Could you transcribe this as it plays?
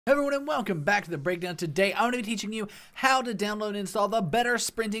Everyone, and welcome back to the breakdown. Today I'm going to be teaching you how to download and install the Better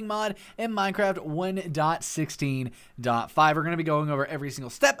Sprinting mod in Minecraft 1.16.5. We're going to be going over every single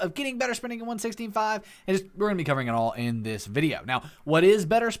step of getting Better Sprinting in 1.16.5, and we're going to be covering it all in this video. Now, what is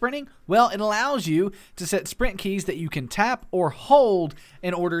Better Sprinting? Well, it allows you to set sprint keys that you can tap or hold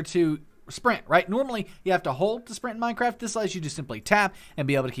in order to sprint, right? Normally, you have to hold to sprint in Minecraft. This allows you to simply tap and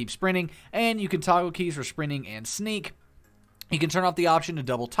be able to keep sprinting, and you can toggle keys for sprinting and sneak. You can turn off the option to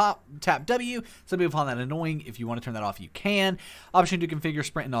double tap W. Some people find that annoying. If you want to turn that off, you can. Option to configure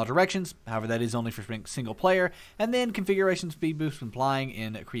sprint in all directions. However, that is only for single player. And then configuration speed boost when flying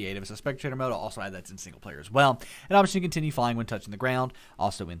in creative. So spectator mode, I'll also add that's in single player as well. And option to continue flying when touching the ground,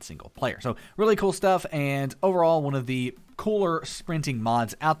 also in single player. So really cool stuff. And overall, one of the cooler sprinting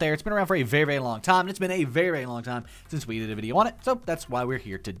mods out there. It's been around for a very, very long time. And it's been a very, very long time since we did a video on it. So that's why we're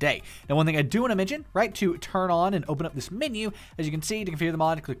here today. Now, one thing I do want to mention, right, to turn on and open up this menu, as you can see, to configure the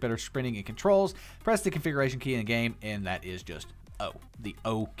mod, click Better Sprinting and Controls, press the configuration key in the game, and that is just O. The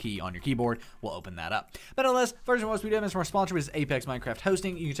O key on your keyboard will open that up. But nonetheless, first and foremost, we do have from our sponsor, which is Apex Minecraft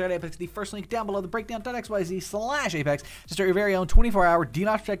Hosting. You can check out Apex, the first link down below, the breakdown.xyz/Apex, to start your very own 24-hour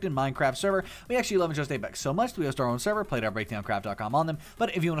DDoS Protected Minecraft server. We actually love and trust Apex so much that we host our own server, played.breakdowncraft.com on them.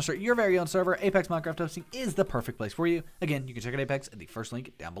 But if you want to start your very own server, Apex Minecraft Hosting is the perfect place for you. Again, you can check out Apex at the first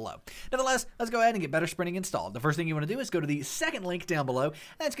link down below. Nevertheless, let's go ahead and get Better Sprinting installed. The first thing you want to do is go to the second link down below,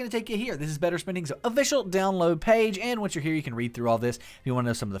 and it's going to take you here. This is Better Sprinting's official download page, and once you're here, you can read through all this if you want to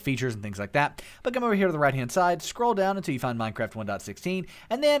know some of the features and things like that. But come over here to the right hand side, scroll down until you find Minecraft 1.16,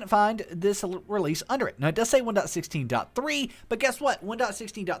 and then find this release under it. Now it does say 1.16.3, but guess what?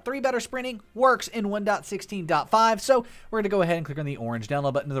 1.16.3 Better Sprinting works in 1.16.5, so we're going to go ahead and click on the orange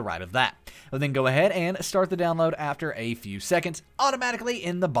download button to the right of that. We'll then go ahead and start the download after a few seconds, automatically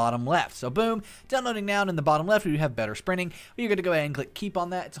in the bottom left. So boom, downloading now, and in the bottom left we have Better Sprinting. You're going to go ahead and click keep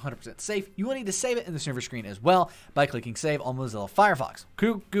on that. It's 100% safe. You will need to save it in the server screen as well by clicking save on Mozilla Firefox.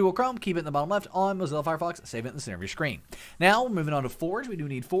 Google Chrome, keep it in the bottom left. On Mozilla Firefox, save it in the center of your screen. Now, moving on to Forge. We do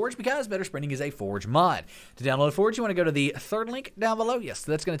need Forge because Better Sprinting is a Forge mod. To download Forge, you want to go to the third link down below. Yes,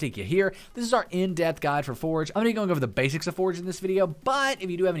 so that's going to take you here. This is our in-depth guide for Forge. I'm going to be going over the basics of Forge in this video, but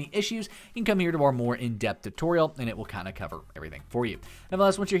if you do have any issues, you can come here to our more in-depth tutorial, and it will kind of cover everything for you.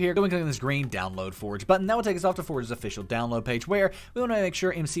 Nevertheless, once you're here, go and click on this green Download Forge button. That will take us off to Forge's official download page, where we want to make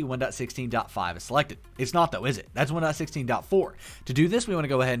sure MC 1.16.5 is selected. It's not, though, is it? That's 1.16.4. To do this, we want to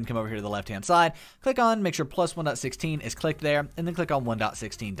go ahead and come over here to the left-hand side, click on, make sure plus 1.16 is clicked there, and then click on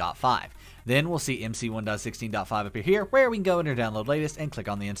 1.16.5. Then we'll see MC 1.16.5 appear here, where we can go into download latest and click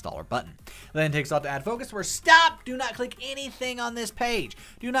on the installer button. Then it takes off to add focus, where stop! Do not click anything on this page.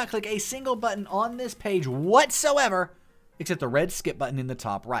 Do not click a single button on this page whatsoever, except the red skip button in the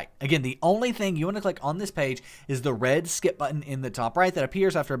top right. Again, the only thing you want to click on this page is the red skip button in the top right that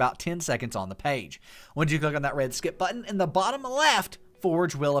appears after about 10 seconds on the page. Once you click on that red skip button, in the bottom left,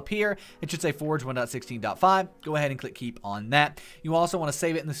 Forge will appear. It should say Forge 1.16.5. Go ahead and click keep on that. You also want to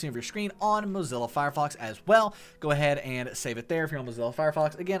save it in the center of your screen on Mozilla Firefox as well. Go ahead and save it there if you're on Mozilla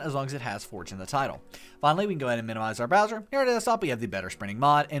Firefox, again, as long as it has Forge in the title. Finally, we can go ahead and minimize our browser. Here at the desktop, we have the Better Sprinting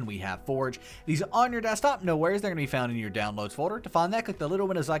mod, and we have Forge. These are on your desktop, no worries. They're going to be found in your downloads folder. To find that, click the little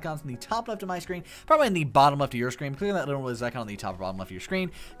Windows icons in the top left of my screen, probably in the bottom left of your screen. Click on that little Windows icon on the top or bottom left of your screen.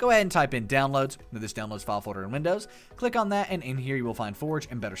 Go ahead and type in downloads, this downloads file folder in Windows. Click on that, and in here you will find Forge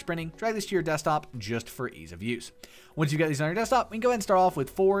and Better Sprinting. Drag this to your desktop just for ease of use. Once you've got these on your desktop, we can go ahead and start off with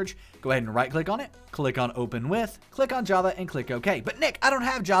Forge. Go ahead and right click on it, click on Open With, click on Java, and click OK. But Nick, I don't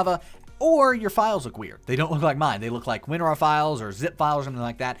have Java, or your files look weird. They don't look like mine. They look like WinRAR files or zip files or something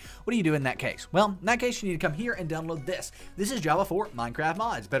like that. What do you do in that case? Well, in that case, you need to come here and download this. This is Java for Minecraft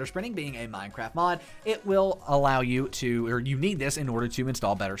mods. Better Sprinting being a Minecraft mod, it will allow you to, or you need this in order to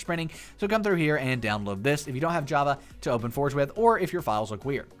install Better Sprinting. So come through here and download this if you don't have Java to open Forge with, or if your files look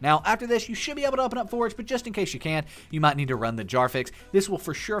weird. Now, after this, you should be able to open up Forge, but just in case you can't, you might need to run the jar fix. This will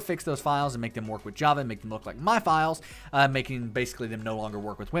for sure fix those files and make them work with Java and make them look like my files, making basically them no longer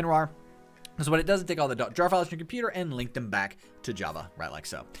work with WinRAR. So what it does is take all the .jar files from your computer and link them back to Java, right like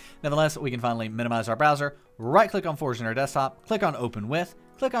so. Nevertheless, we can finally minimize our browser, right-click on Forge in our desktop, click on Open With,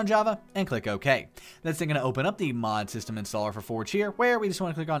 click on Java, and click OK. That's then going to open up the mod system installer for Forge here, where we just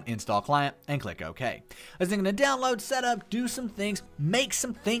want to click on Install Client and click OK. It's then going to download, set up, do some things, make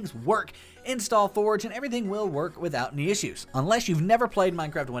some things work, install Forge, and everything will work without any issues. Unless you've never played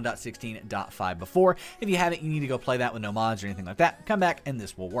Minecraft 1.16.5 before. If you haven't, you need to go play that with no mods or anything like that. Come back and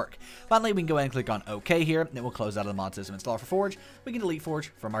this will work. Finally, we can go ahead and click on OK here, and it will close out of the mod system installer for Forge. We can delete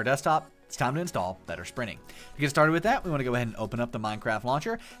Forge from our desktop. it's time to install better sprinting. To get started with that, we want to go ahead and open up the Minecraft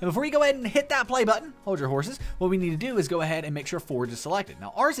launcher. And before you go ahead and hit that play button, hold your horses, what we need to do is go ahead and make sure Forge is selected.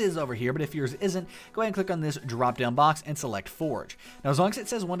 Now, ours is over here, but if yours isn't, go ahead and click on this drop-down box and select Forge. Now, as long as it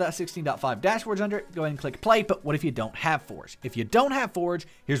says 1.16.5 Forge under it, go ahead and click play, but what if you don't have Forge? If you don't have Forge,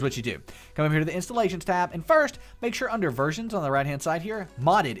 here's what you do. Come over here to the Installations tab, and first, make sure under Versions on the right-hand side here,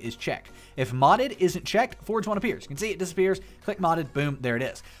 Modded is checked. If Modded isn't checked, Forge 1 appears. You can see it disappears, click Modded, boom, there it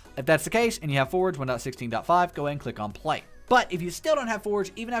is. If that's the case and you have Forge 1.16.5, go ahead and click on Play. But if you still don't have Forge,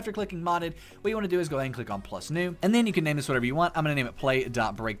 even after clicking Modded, what you want to do is go ahead and click on Plus New, and then you can name this whatever you want. I'm going to name it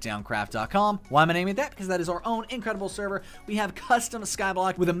play.breakdowncraft.com. Why am I naming it that? Because that is our own incredible server. We have custom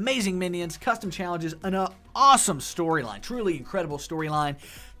skyblock with amazing minions, custom challenges, and an awesome storyline, truly incredible storyline.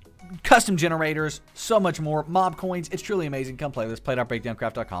 Custom generators, so much more, mob coins. It's truly amazing. Come play with us.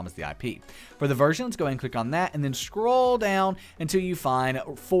 Play.breakdowncraft.com is the IP. For the versions, go ahead and click on that and then scroll down until you find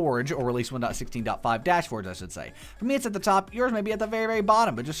Forge, or release 1.16.5 Forge, I should say. For me, it's at the top. Yours may be at the very, very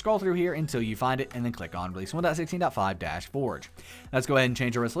bottom, but just scroll through here until you find it and then click on release 1.16.5 Forge. Let's go ahead and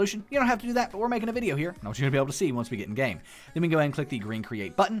change our resolution. You don't have to do that, but we're making a video here. I want you to be able to see once we get in game. Then we go ahead and click the green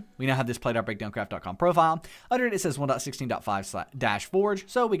create button. We now have this play.breakdowncraft.com profile. Under it, it says 1.16.5 Forge,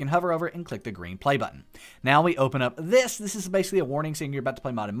 so we can hover over it and click the green play button. Now we open up this. This is basically a warning saying you're about to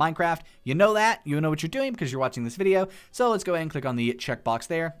play modded Minecraft. You know that. You know what you're doing because you're watching this video. So let's go ahead and click on the checkbox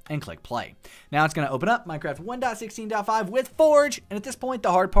there and click play. Now it's going to open up Minecraft 1.16.5 with Forge. And at this point,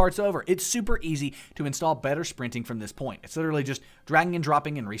 the hard part's over. It's super easy to install better sprinting from this point. It's literally just dragging and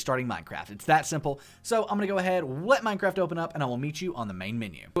dropping and restarting Minecraft. It's that simple. So I'm going to go ahead, let Minecraft open up, and I will meet you on the main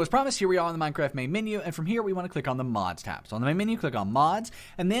menu. So as promised, here we are on the Minecraft main menu. And from here, we want to click on the mods tab. So on the main menu, click on mods.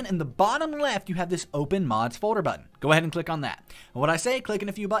 And then in the bottom left, you have this open mods folder button. Go ahead and click on that. And what I say, clicking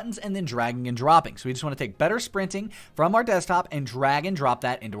a few buttons and then dragging and dropping. So we just want to take better sprinting from our desktop and drag and drop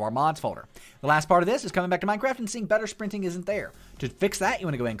that into our mods folder. The last part of this is coming back to Minecraft and seeing better sprinting isn't there. To fix that, you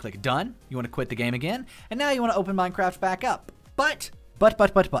want to go ahead and click done. You want to quit the game again. And now you want to open Minecraft back up. But,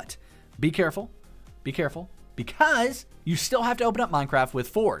 be careful, because you still have to open up Minecraft with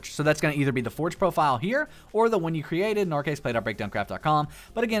Forge. So that's going to either be the Forge profile here or the one you created, in our case, play.breakdowncraft.com.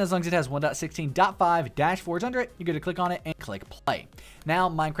 But again, as long as it has 1.16.5 Forge under it, you're going to click on it and click play. Now,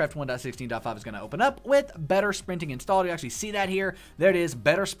 Minecraft 1.16.5 is going to open up with better sprinting installed. You actually see that here. There it is,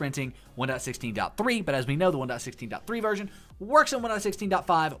 better sprinting 1.16.3. But as we know, the 1.16.3 version works on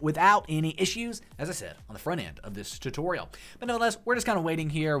 1.16.5 without any issues, as I said, on the front end of this tutorial. But nevertheless, we're just kind of waiting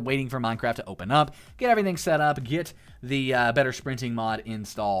here, waiting for Minecraft to open up, get everything set up, get the better sprinting mod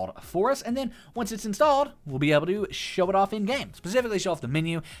installed for us, and then once it's installed, we'll be able to show it off in game, specifically show off the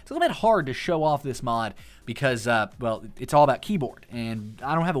menu. It's a little bit hard to show off this mod because, well, it's all about keyboard, and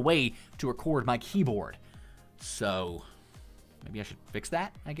I don't have a way to record my keyboard, so maybe I should fix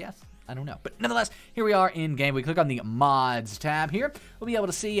that, I guess. I don't know. But nonetheless, here we are in game. We click on the mods tab here. We'll be able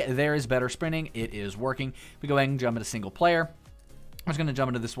to see there is better sprinting. It is working. We go ahead and jump into single player. I'm just going to jump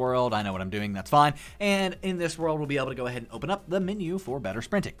into this world. I know what I'm doing. That's fine. And in this world, we'll be able to go ahead and open up the menu for better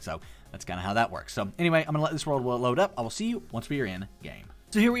sprinting. So that's kind of how that works. So anyway, I'm going to let this world load up. I will see you once we are in game.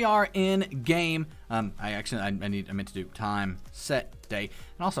 So here we are in game. I meant to do time set day.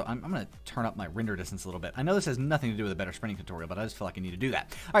 And also, I'm going to turn up my render distance a little bit. I know this has nothing to do with a better sprinting tutorial, but I just feel like I need to do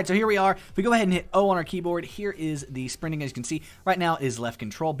that. All right, so here we are. If we go ahead and hit O on our keyboard, here is the sprinting. As you can see, right now is left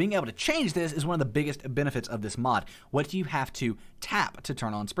control. Being able to change this is one of the biggest benefits of this mod. What do you have to tap to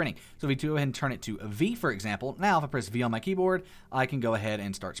turn on sprinting? So if we go ahead and turn it to V, for example, now if I press V on my keyboard, I can go ahead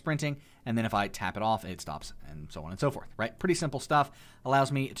and start sprinting. And then if I tap it off, it stops, and so on and so forth, right? Pretty simple stuff.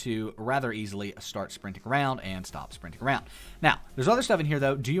 Allows me to rather easily start sprinting around and stop sprinting around. Now, there's other stuff in here,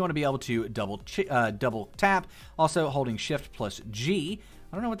 though. Do you want to be able to double tap? Also, holding Shift plus G.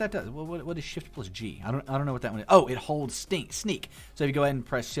 I don't know what that does. What is Shift plus G? I don't know what that one is. Oh, it holds sneak. So if you go ahead and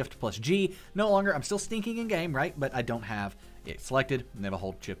press Shift plus G, no longer, I'm still sneaking in game, right? But I don't have it selected. And then I'll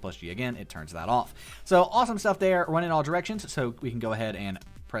hold Shift plus G again. It turns that off. So awesome stuff there. Run in all directions. So we can go ahead and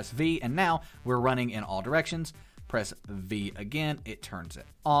press V, and now we're running in all directions. Press V again, it turns it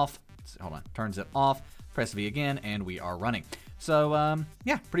off. Hold on, turns it off. Press V again, and we are running. So,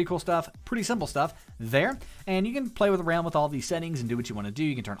 yeah, pretty cool stuff. Pretty simple stuff there. And you can play around with all these settings and do what you want to do.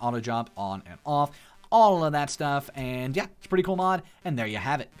 You can turn auto jump on and off, all of that stuff. And yeah, it's a pretty cool mod. And there you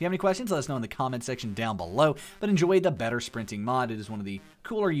have it. If you have any questions, let us know in the comment section down below. But enjoy the better sprinting mod. It is one of the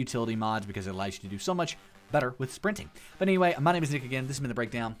cooler utility mods because it allows you to do so much better with sprinting. But anyway, my name is Nick again. This has been The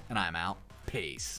Breakdown, and I am out. Peace.